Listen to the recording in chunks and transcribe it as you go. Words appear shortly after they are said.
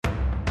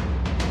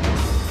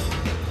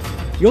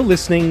You're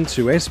listening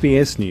to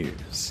SBS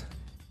News.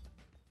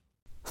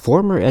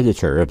 Former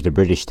editor of the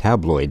British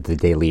tabloid The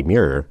Daily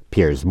Mirror,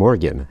 Piers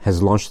Morgan,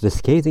 has launched a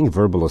scathing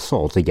verbal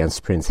assault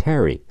against Prince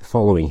Harry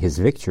following his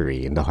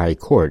victory in the High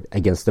Court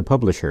against the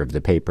publisher of the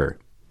paper.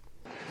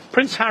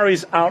 Prince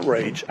Harry's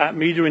outrage at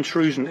media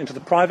intrusion into the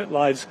private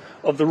lives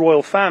of the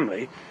royal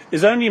family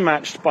is only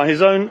matched by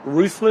his own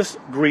ruthless,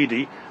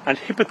 greedy and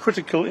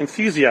hypocritical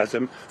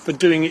enthusiasm for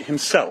doing it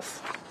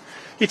himself.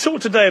 He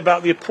talked today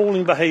about the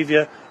appalling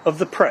behaviour of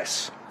the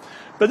press.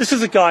 But this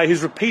is a guy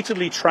who's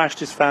repeatedly trashed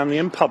his family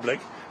in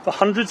public for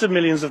hundreds of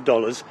millions of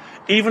dollars,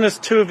 even as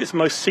two of its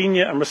most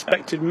senior and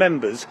respected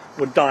members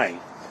were dying,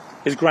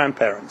 his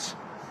grandparents.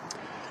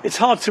 It's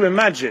hard to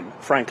imagine,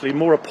 frankly,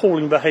 more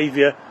appalling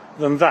behaviour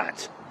than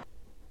that.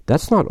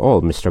 That's not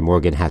all Mr.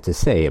 Morgan had to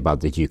say about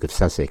the Duke of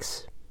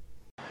Sussex.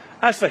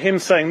 As for him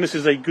saying this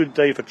is a good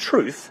day for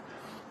truth,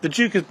 the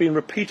Duke has been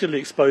repeatedly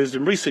exposed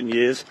in recent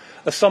years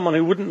as someone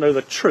who wouldn't know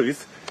the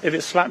truth if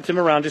it slapped him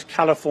around his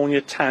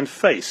California tanned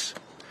face.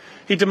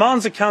 He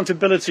demands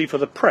accountability for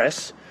the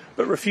press,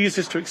 but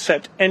refuses to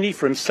accept any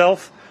for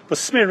himself for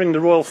smearing the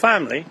royal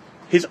family,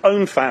 his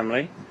own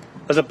family,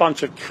 as a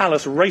bunch of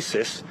callous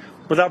racists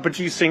without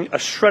producing a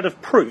shred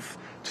of proof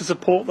to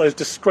support those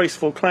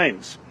disgraceful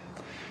claims.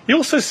 He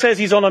also says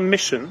he's on a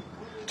mission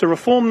to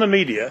reform the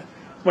media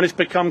when it's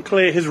become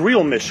clear his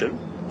real mission,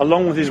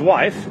 along with his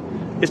wife,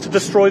 is to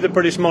destroy the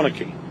British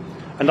monarchy.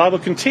 And I will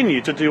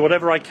continue to do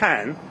whatever I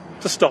can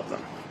to stop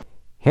them.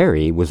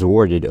 Harry was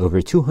awarded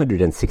over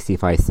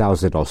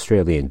 265,000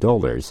 Australian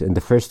dollars in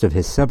the first of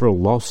his several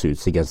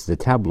lawsuits against the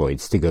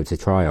tabloids to go to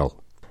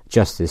trial.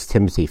 Justice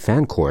Timothy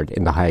Fancourt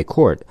in the High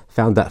Court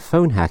found that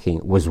phone hacking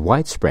was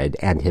widespread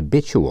and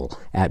habitual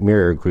at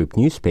Mirror Group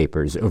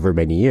newspapers over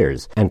many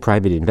years, and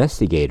private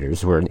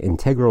investigators were an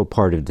integral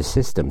part of the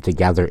system to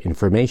gather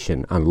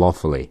information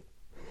unlawfully.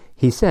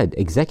 He said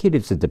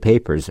executives at the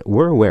papers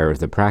were aware of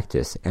the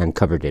practice and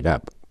covered it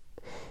up.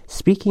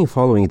 Speaking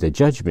following the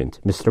judgment,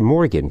 Mr.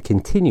 Morgan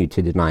continued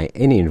to deny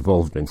any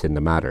involvement in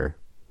the matter.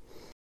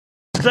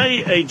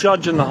 Today, a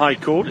judge in the High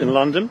Court in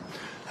London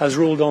has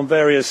ruled on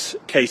various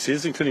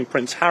cases, including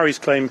Prince Harry's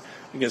claim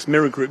against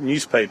Mirror Group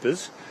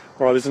newspapers,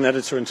 where I was an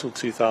editor until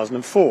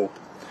 2004.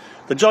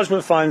 The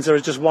judgment finds there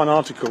is just one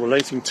article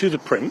relating to the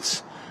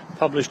Prince,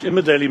 published in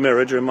the Daily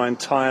Mirror during my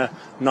entire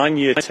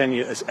 9-year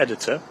tenure as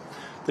editor,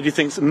 that he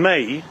thinks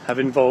may have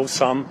involved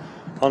some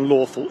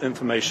unlawful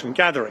information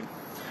gathering.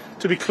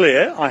 To be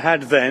clear, I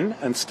had then,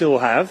 and still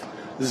have,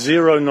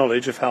 zero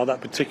knowledge of how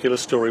that particular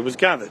story was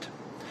gathered.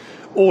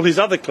 All his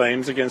other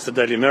claims against the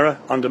Daily Mirror,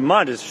 under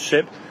my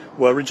editorship,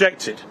 were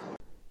rejected.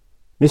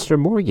 Mr.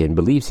 Morgan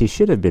believes he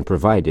should have been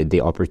provided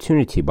the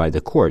opportunity by the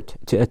court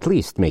to at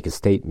least make a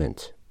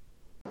statement.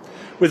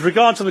 With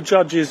regard to the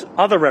judge's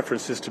other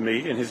references to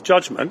me in his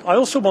judgment, I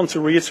also want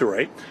to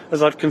reiterate,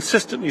 as I've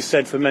consistently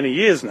said for many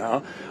years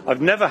now, I've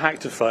never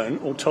hacked a phone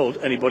or told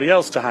anybody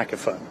else to hack a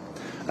phone.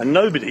 And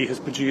nobody has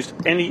produced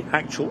any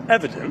actual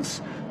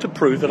evidence to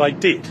prove that I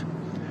did.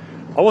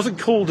 I wasn't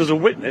called as a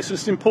witness,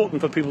 it's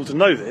important for people to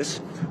know this,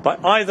 by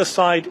either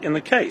side in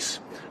the case,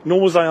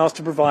 nor was I asked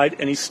to provide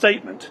any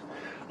statement.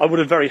 I would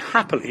have very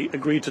happily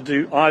agreed to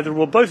do either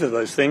or both of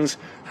those things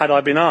had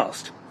I been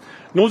asked.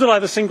 Nor did I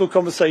have a single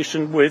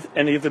conversation with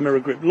any of the Mirror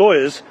Group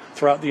lawyers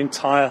throughout the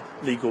entire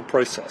legal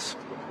process.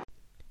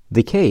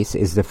 The case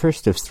is the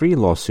first of 3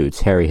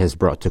 lawsuits Harry has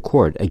brought to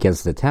court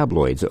against the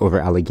tabloids over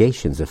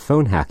allegations of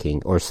phone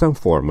hacking or some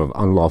form of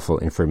unlawful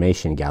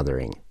information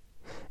gathering.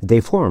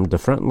 They formed the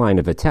front line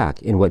of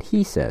attack in what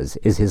he says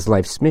is his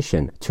life's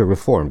mission to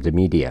reform the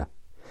media.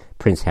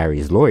 Prince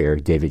Harry's lawyer,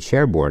 David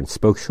Sherborne,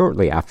 spoke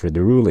shortly after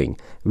the ruling,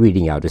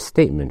 reading out a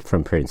statement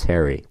from Prince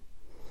Harry.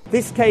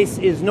 This case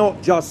is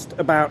not just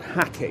about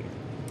hacking.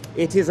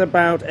 It is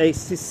about a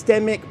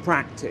systemic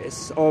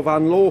practice of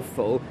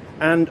unlawful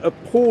and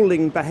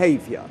appalling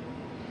behaviour,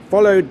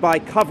 followed by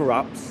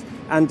cover-ups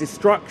and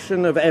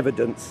destruction of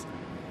evidence,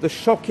 the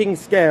shocking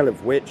scale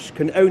of which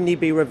can only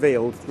be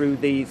revealed through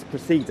these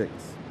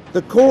proceedings.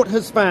 The court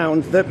has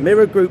found that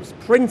Mirror Group's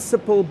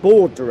principal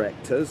board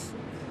directors,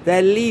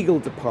 their legal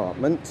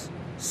department,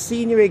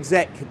 senior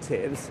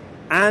executives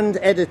and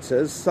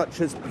editors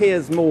such as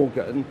Piers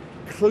Morgan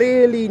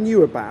clearly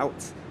knew about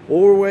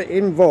or were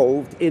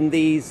involved in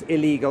these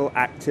illegal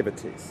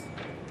activities.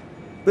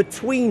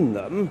 Between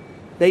them,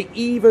 they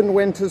even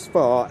went as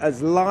far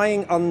as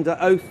lying under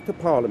oath to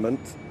Parliament.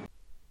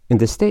 In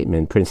the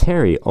statement, Prince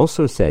Harry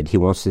also said he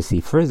wants to see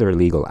further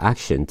legal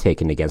action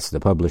taken against the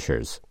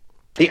publishers.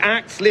 The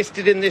acts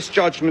listed in this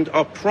judgment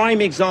are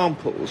prime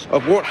examples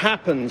of what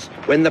happens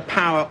when the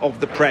power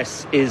of the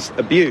press is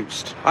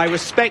abused. I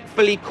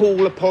respectfully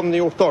call upon the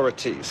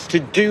authorities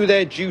to do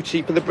their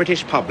duty for the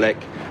British public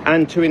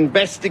and to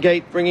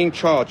investigate bringing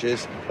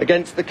charges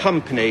against the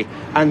company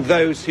and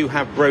those who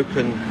have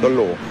broken the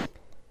law.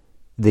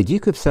 The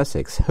Duke of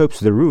Sussex hopes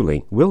the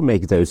ruling will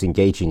make those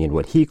engaging in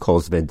what he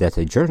calls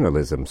vendetta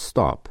journalism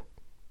stop.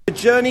 The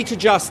journey to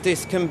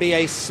justice can be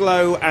a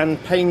slow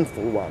and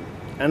painful one.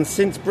 And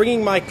since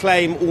bringing my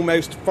claim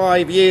almost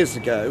 5 years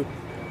ago,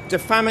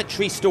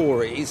 defamatory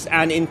stories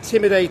and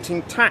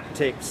intimidating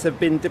tactics have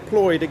been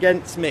deployed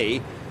against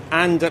me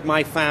and at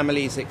my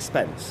family's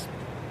expense.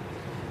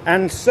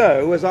 And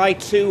so, as I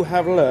too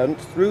have learnt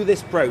through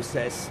this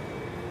process,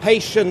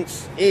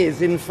 patience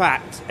is in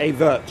fact a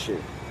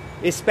virtue,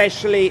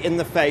 especially in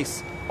the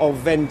face of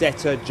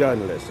vendetta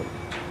journalism.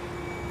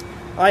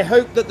 I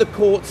hope that the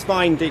court's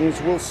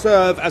findings will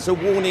serve as a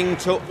warning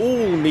to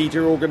all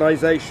media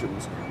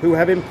organisations who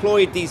have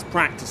employed these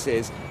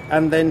practices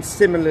and then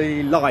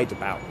similarly lied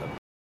about them.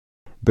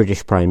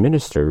 British Prime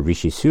Minister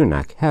Rishi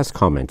Sunak has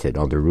commented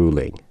on the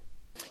ruling.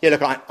 Yeah,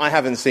 look, I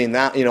haven't seen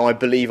that. I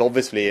believe,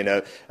 obviously, in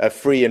a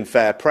free and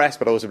fair press,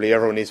 but ultimately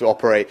everyone needs to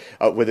operate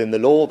within the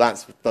law.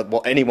 That's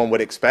what anyone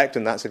would expect,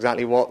 and that's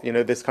exactly what,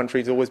 this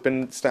country's always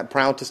been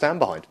proud to stand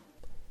behind.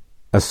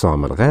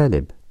 Assam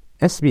Al-Ghalib,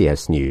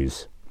 SBS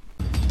News.